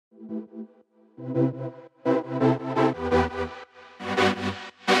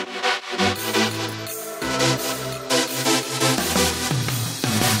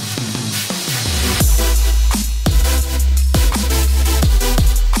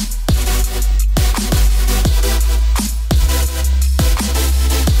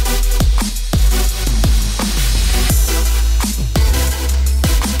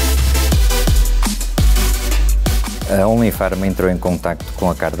A Onlifarma entrou em contacto com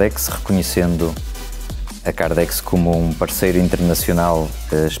a Kardex, reconhecendo a Kardex como um parceiro internacional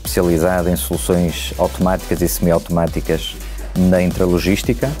especializado em soluções automáticas e semi-automáticas na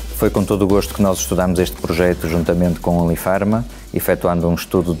intralogística. Foi com todo o gosto que nós estudamos este projeto juntamente com a Onlifarma, efetuando um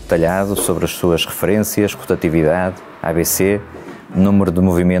estudo detalhado sobre as suas referências, rotatividade, ABC, número de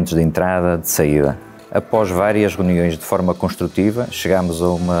movimentos de entrada, de saída. Após várias reuniões de forma construtiva, chegámos a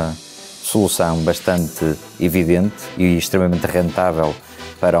uma solução bastante evidente e extremamente rentável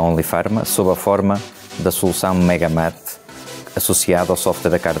para a Onlifarma, sob a forma da solução Megamat, associada ao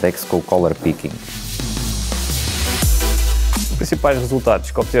software da Kardex com o Color Picking. Os principais resultados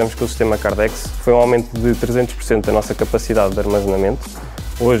que obtivemos com o sistema Kardex foi um aumento de 300% da nossa capacidade de armazenamento.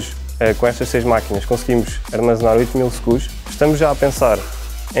 Hoje, com estas 6 máquinas, conseguimos armazenar 8.000 SKUs. Estamos já a pensar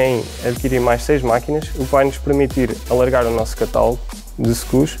em adquirir mais 6 máquinas, o que vai nos permitir alargar o nosso catálogo de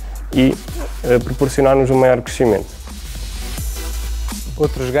SKUs e proporcionar-nos um maior crescimento.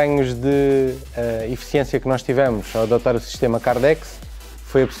 Outros ganhos de eficiência que nós tivemos ao adotar o sistema Kardex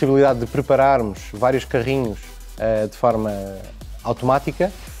foi a possibilidade de prepararmos vários carrinhos de forma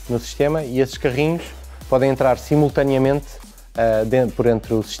automática no sistema, e esses carrinhos podem entrar simultaneamente por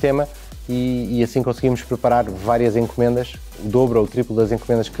entre o sistema e assim conseguimos preparar várias encomendas, o dobro ou o triplo das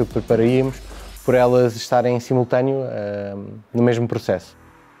encomendas que prepararíamos, por elas estarem em simultâneo no mesmo processo.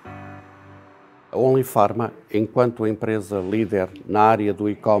 A Onlifarma, enquanto empresa líder na área do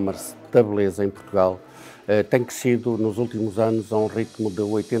e-commerce da beleza em Portugal, tem crescido nos últimos anos a um ritmo de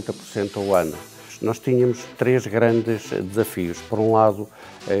 80% ao ano. Nós tínhamos 3 grandes desafios. Por um lado,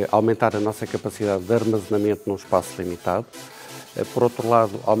 aumentar a nossa capacidade de armazenamento num espaço limitado. Por outro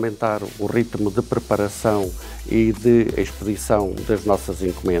lado, aumentar o ritmo de preparação e de expedição das nossas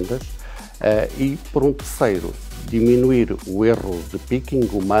encomendas. E, por um terceiro, diminuir o erro de picking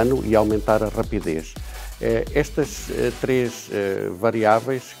humano e aumentar a rapidez. Estas 3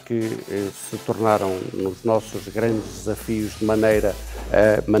 variáveis que se tornaram nos nossos grandes desafios de maneira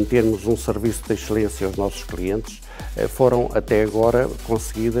a mantermos um serviço de excelência aos nossos clientes foram até agora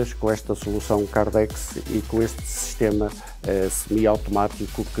conseguidas com esta solução Kardex e com este sistema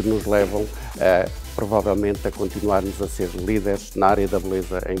semi-automático que nos levam provavelmente a continuarmos a ser líderes na área da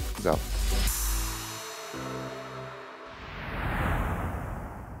beleza em Portugal.